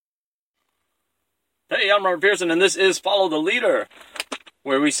Hey, I'm Robert Pearson, and this is Follow the Leader,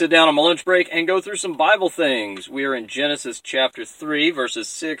 where we sit down on my lunch break and go through some Bible things. We are in Genesis chapter 3, verses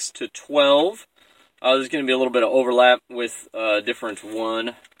 6 to 12. There's going to be a little bit of overlap with a different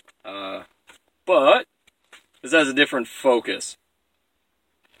one, but this has a different focus.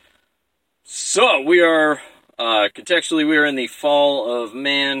 So, we are, contextually, we are in the fall of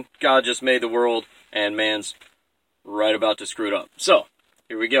man. God just made the world, and man's right about to screw it up. So,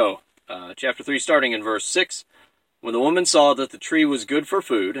 here we go. Chapter 3, starting in verse 6. When the woman saw that the tree was good for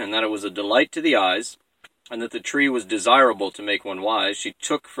food, and that it was a delight to the eyes, and that the tree was desirable to make one wise, she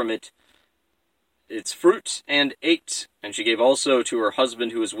took from it its fruit and ate, and she gave also to her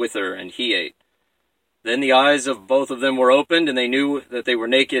husband who was with her, and he ate. Then the eyes of both of them were opened, and they knew that they were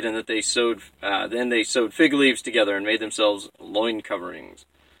naked, and that they sewed. Then they sewed fig leaves together and made themselves loin coverings.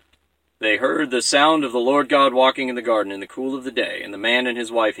 They heard the sound of the Lord God walking in the garden in the cool of the day, and the man and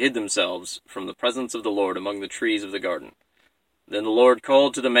his wife hid themselves from the presence of the Lord among the trees of the garden. Then the Lord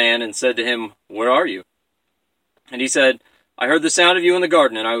called to the man and said to him, "Where are you?" And he said, "I heard the sound of you in the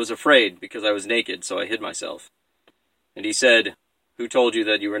garden, and I was afraid, because I was naked, so I hid myself." And he said, "Who told you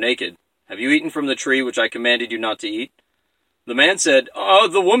that you were naked? Have you eaten from the tree which I commanded you not to eat?" The man said, "Oh,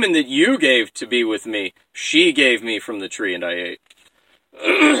 the woman that you gave to be with me, she gave me from the tree, and I ate."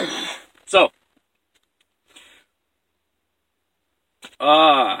 So,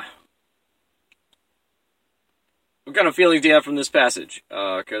 what kind of feelings do you have from this passage?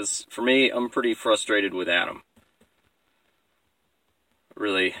 Because for me, I'm pretty frustrated with Adam.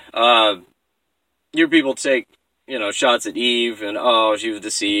 Really. Your people take, shots at Eve, and she was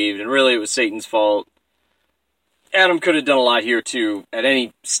deceived, and really it was Satan's fault. Adam could have done a lot here to, at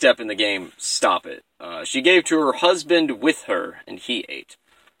any step in the game, stop it. She gave to her husband with her, and he ate.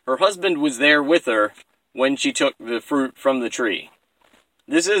 Her husband was there with her when she took the fruit from the tree.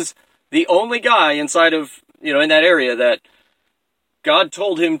 This is the only guy inside of, in that area that God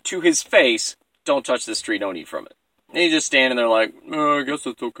told him to his face, "Don't touch this tree, don't eat from it." And he's just standing there like, I guess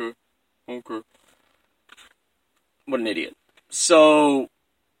it's okay. Okay. What an idiot. So,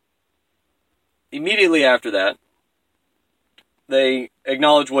 immediately after that, they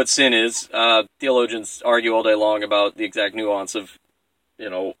acknowledge what sin is. Theologians argue all day long about the exact nuance of,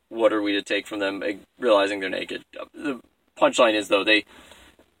 what are we to take from them realizing they're naked. The punchline is, though,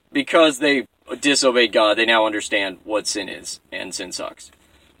 because they disobeyed God, they now understand what sin is, and sin sucks.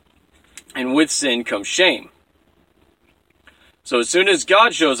 And with sin comes shame. So as soon as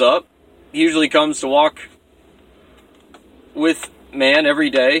God shows up, he usually comes to walk with man every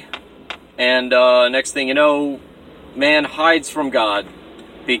day, and next thing you know, man hides from God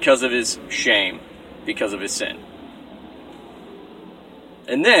because of his shame, because of his sin.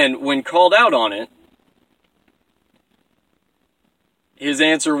 And then, when called out on it, his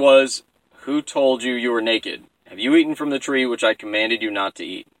answer was, "Who told you you were naked? Have you eaten from the tree which I commanded you not to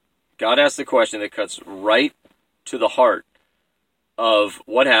eat?" God asked the question that cuts right to the heart of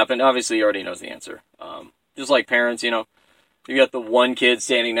what happened. Obviously, he already knows the answer. Just like parents, you got the one kid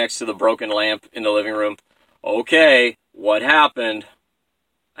standing next to the broken lamp in the living room. Okay, what happened?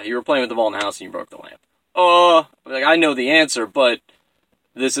 You were playing with the ball in the house and you broke the lamp. I know the answer, but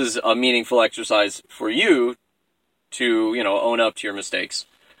this is a meaningful exercise for you to, own up to your mistakes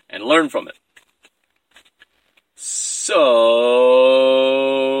and learn from it. So,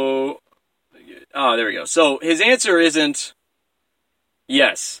 there we go. So, his answer isn't,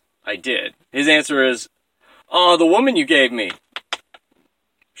 "Yes, I did." His answer is, "The woman you gave me,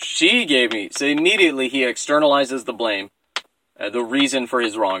 she gave me." So immediately he externalizes the blame, the reason for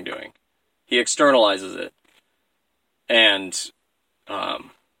his wrongdoing. He externalizes it. And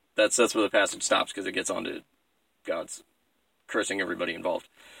that's where the passage stops, because it gets on to God's cursing everybody involved.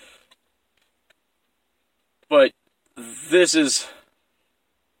 But this is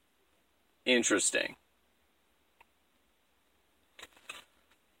interesting,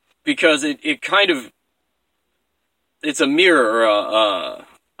 because it kind of, it's a mirror, or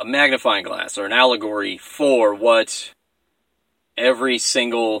a magnifying glass, or an allegory for what every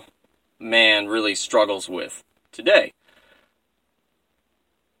single man really struggles with today.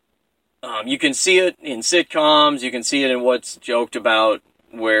 You can see it in sitcoms, you can see it in what's joked about,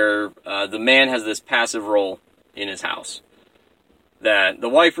 where the man has this passive role in his house. That the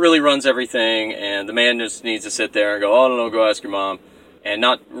wife really runs everything, and the man just needs to sit there and go, "Oh, no, go ask your mom," and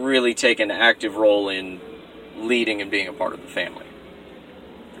not really take an active role in leading and being a part of the family.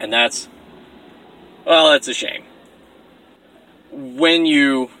 And that's a shame. When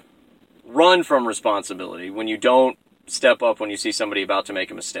you run from responsibility, when you don't step up when you see somebody about to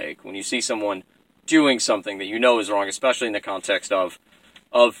make a mistake, when you see someone doing something that you know is wrong, especially in the context of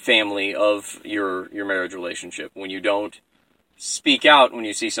of family, of your marriage relationship. When you don't speak out when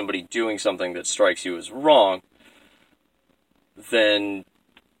you see somebody doing something that strikes you as wrong, then,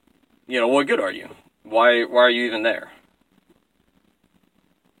 what good are you? Why are you even there?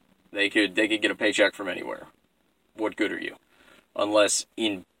 They could get a paycheck from anywhere. What good are you? Unless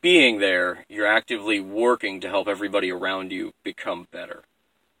in being there, you're actively working to help everybody around you become better.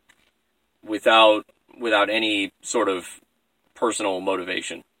 Without any sort of personal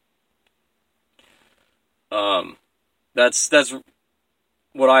motivation. That's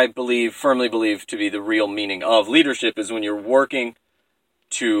what I firmly believe to be the real meaning of leadership, is when you're working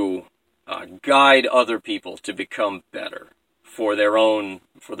to guide other people to become better for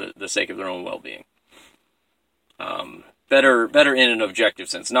the sake of their own well-being. Better in an objective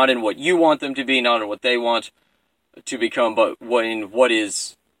sense, not in what you want them to be, not in what they want to become, but in what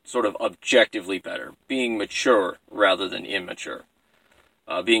is sort of objectively better. Being mature rather than immature.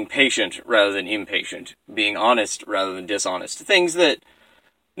 Being patient rather than impatient. Being honest rather than dishonest. Things that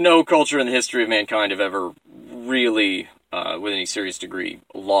no culture in the history of mankind have ever really, with any serious degree,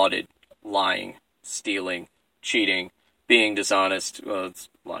 lauded. Lying, stealing, cheating, being dishonest, it's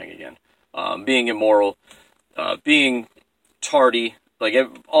lying again, being immoral, being tardy. Like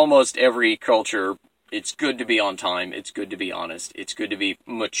almost every culture, it's good to be on time, it's good to be honest, it's good to be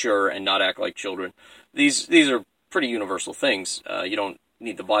mature and not act like children. These are pretty universal things. You don't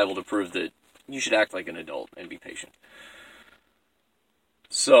need the Bible to prove that you should act like an adult and be patient.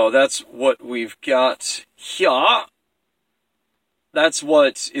 So that's what we've got here. That's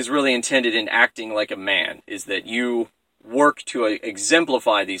what is really intended in acting like a man, is that you work to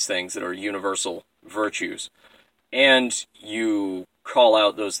exemplify these things that are universal virtues, and you call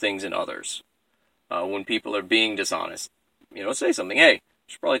out those things in others. When people are being dishonest, say something. Hey, you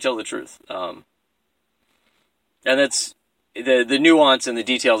should probably tell the truth. And that's the nuance and the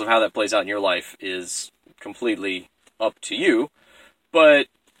details of how that plays out in your life is completely up to you. But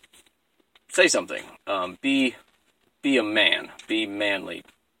say something. Be a man. Be manly.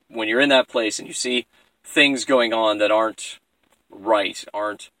 When you're in that place and you see things going on that aren't right,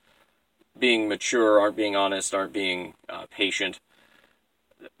 aren't being mature, aren't being honest, aren't being patient,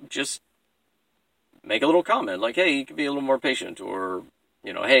 just make a little comment like, hey, you could be a little more patient, or,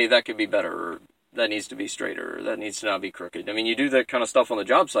 hey, that could be better, or that needs to be straighter, or that needs to not be crooked. I mean, you do that kind of stuff on the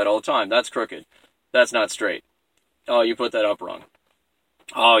job site all the time. That's crooked. That's not straight. Oh, you put that up wrong.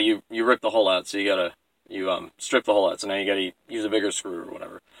 Oh, you ripped the hole out, so you strip the hole out, so now you gotta use a bigger screw or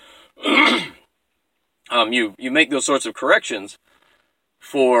whatever. You make those sorts of corrections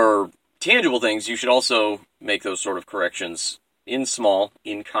for tangible things. You should also make those sort of corrections in small,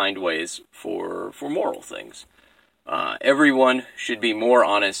 in kind ways for moral things. Everyone should be more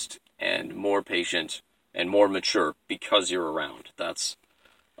honest and more patient and more mature because you're around. That's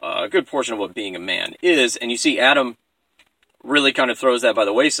a good portion of what being a man is. And you see Adam really kind of throws that by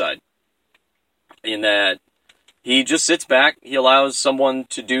the wayside, in that he just sits back, he allows someone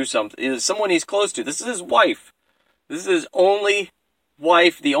to do something, someone he's close to. This is his wife. This is his only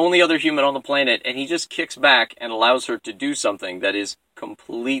wife, the only other human on the planet, and he just kicks back and allows her to do something that is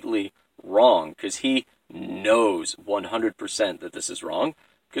completely wrong, because he knows 100% that this is wrong,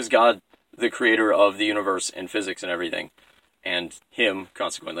 because God, the creator of the universe and physics and everything, and him,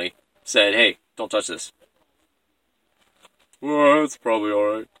 consequently, said, hey, don't touch this. Well, it's probably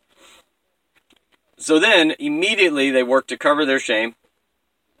alright. So then, immediately, they work to cover their shame.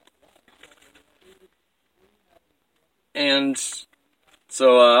 And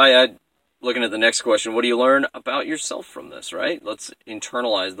so, I looking at the next question, what do you learn about yourself from this, right? Let's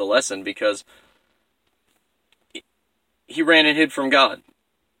internalize the lesson, because he ran and hid from God,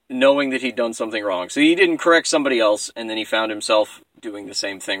 knowing that he'd done something wrong. So he didn't correct somebody else, and then he found himself doing the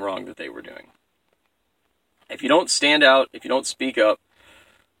same thing wrong that they were doing. If you don't stand out, if you don't speak up,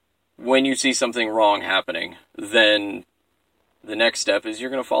 when you see something wrong happening, then the next step is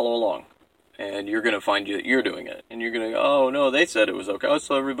you're going to follow along. And you're going to find that you're doing it. And you're going to go, oh, no, they said it was okay,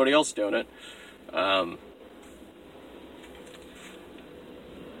 so everybody else doing it.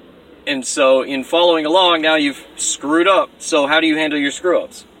 And so in following along, now you've screwed up. So how do you handle your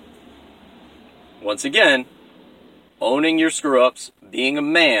screw-ups? Once again, owning your screw-ups, being a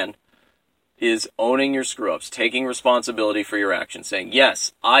man, is owning your screw-ups, taking responsibility for your actions, saying,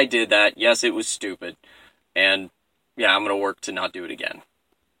 yes, I did that, yes, it was stupid, and yeah, I'm going to work to not do it again.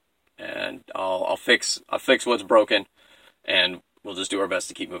 And I'll fix what's broken, and we'll just do our best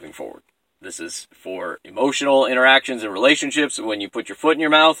to keep moving forward. This is for emotional interactions and relationships. When you put your foot in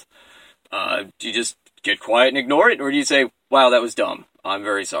your mouth, do you just get quiet and ignore it, or do you say, wow, that was dumb, I'm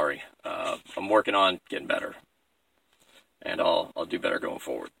very sorry, I'm working on getting better? and I'll do better going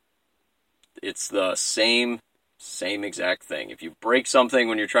forward. It's the same exact thing. If you break something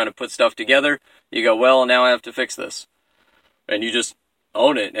when you're trying to put stuff together, you go, well, now I have to fix this. And you just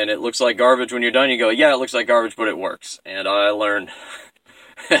own it, and it looks like garbage when you're done. You go, yeah, it looks like garbage, but it works. And I learned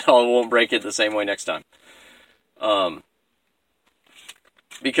I won't break it the same way next time.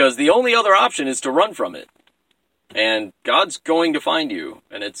 Because the only other option is to run from it. And God's going to find you.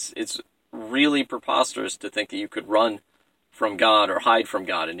 And it's really preposterous to think that you could run from God or hide from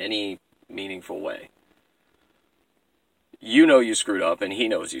God in any meaningful way. You know you screwed up, and He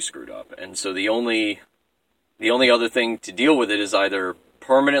knows you screwed up. And so the only other thing to deal with it is either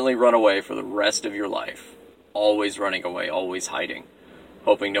permanently run away for the rest of your life, always running away, always hiding,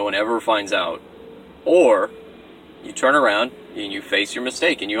 hoping no one ever finds out, or you turn around and you face your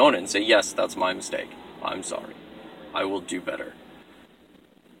mistake and you own it and say, yes, that's my mistake. I'm sorry. I will do better.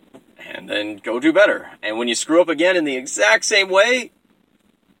 And then go do better. And when you screw up again in the exact same way,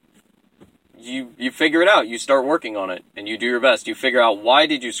 you figure it out. You start working on it and you do your best. You figure out, why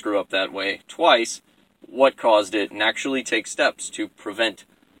did you screw up that way twice, what caused it, and actually take steps to prevent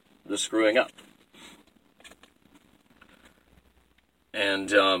the screwing up. And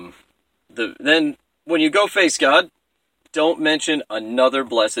then when you go face God, don't mention another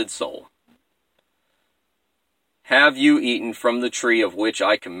blessed soul. Have you eaten from the tree of which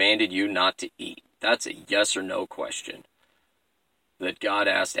I commanded you not to eat? That's a yes or no question that God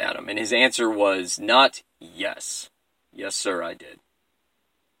asked Adam. And his answer was not yes. Yes, sir, I did.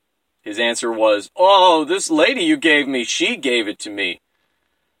 His answer was, oh, this lady you gave me, she gave it to me.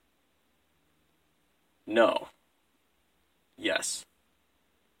 No. Yes.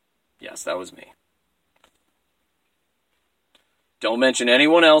 Yes, that was me. Don't mention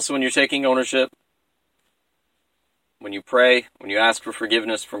anyone else when you're taking ownership. When you pray, when you ask for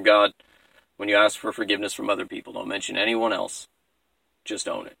forgiveness from God, when you ask for forgiveness from other people, don't mention anyone else. Just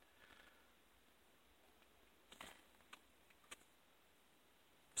own it.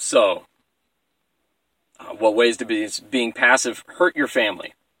 So, what ways does being passive hurt your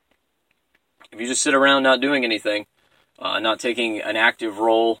family? If you just sit around not doing anything, not taking an active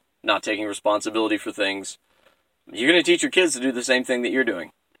role, not taking responsibility for things, you're going to teach your kids to do the same thing that you're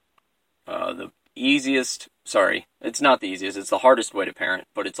doing. It's not the easiest, it's the hardest way to parent,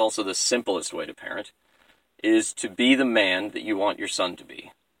 but it's also the simplest way to parent, is to be the man that you want your son to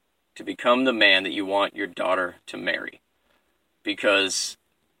be. To become the man that you want your daughter to marry. Because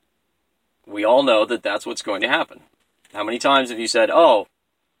we all know that that's what's going to happen. How many times have you said, oh,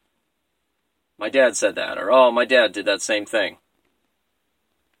 my dad said that, or oh, my dad did that same thing?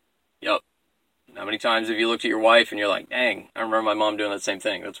 Yep. How many times have you looked at your wife and you're like, dang, I remember my mom doing that same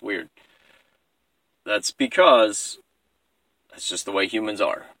thing. That's weird. That's because that's just the way humans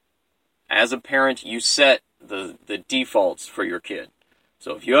are. As a parent, you set the defaults for your kid.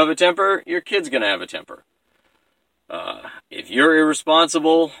 So if you have a temper, your kid's going to have a temper. If you're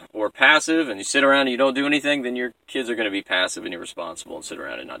irresponsible or passive and you sit around and you don't do anything, then your kids are going to be passive and irresponsible and sit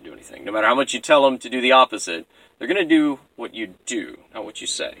around and not do anything. No matter how much you tell them to do the opposite, they're going to do what you do, not what you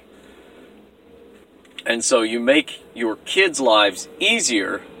say. And so you make your kids' lives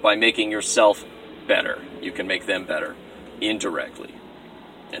easier by making yourself better. You can make them better indirectly.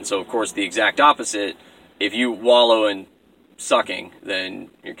 And so, of course, the exact opposite, if you wallow in sucking, then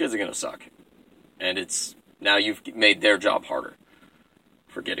your kids are going to suck. And now you've made their job harder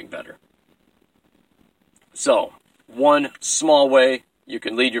for getting better. So, one small way you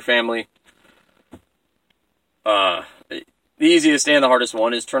can lead your family. The easiest and the hardest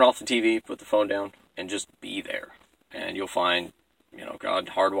one is turn off the TV, put the phone down, and just be there. And you'll find, God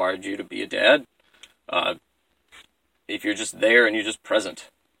hardwired you to be a dad. If you're just there and you're just present.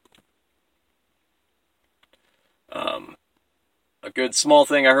 A good small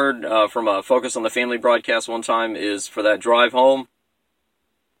thing I heard from a Focus on the Family broadcast one time is for that drive home,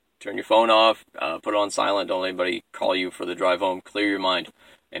 turn your phone off, put it on silent, don't let anybody call you for the drive home, clear your mind,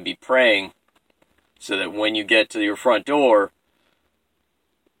 and be praying so that when you get to your front door,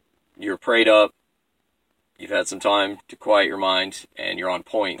 you're prayed up, you've had some time to quiet your mind, and you're on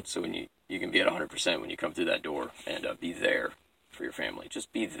point, so when you can be at 100% when you come through that door, and be there for your family.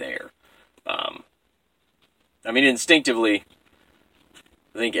 Just be there. Instinctively,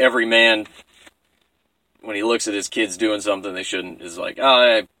 I think every man, when he looks at his kids doing something they shouldn't, is like, oh,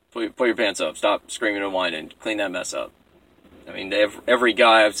 hey, put your pants up, stop screaming and whining, clean that mess up. Every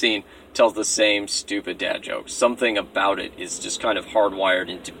guy I've seen tells the same stupid dad joke. Something about it is just kind of hardwired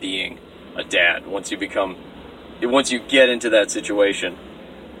into being a dad once you get into that situation.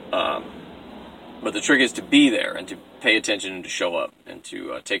 But the trick is to be there and to pay attention and to show up and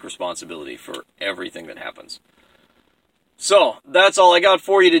to take responsibility for everything that happens. So, that's all I got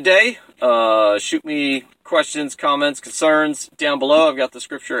for you today. Shoot me questions, comments, concerns down below. I've got the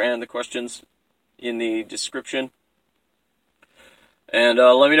scripture and the questions in the description. And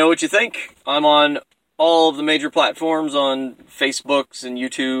let me know what you think. I'm on all of the major platforms, on Facebooks and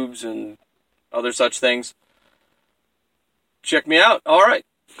YouTubes and other such things. Check me out. All right.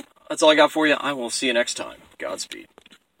 That's all I got for you. I will see you next time. Godspeed.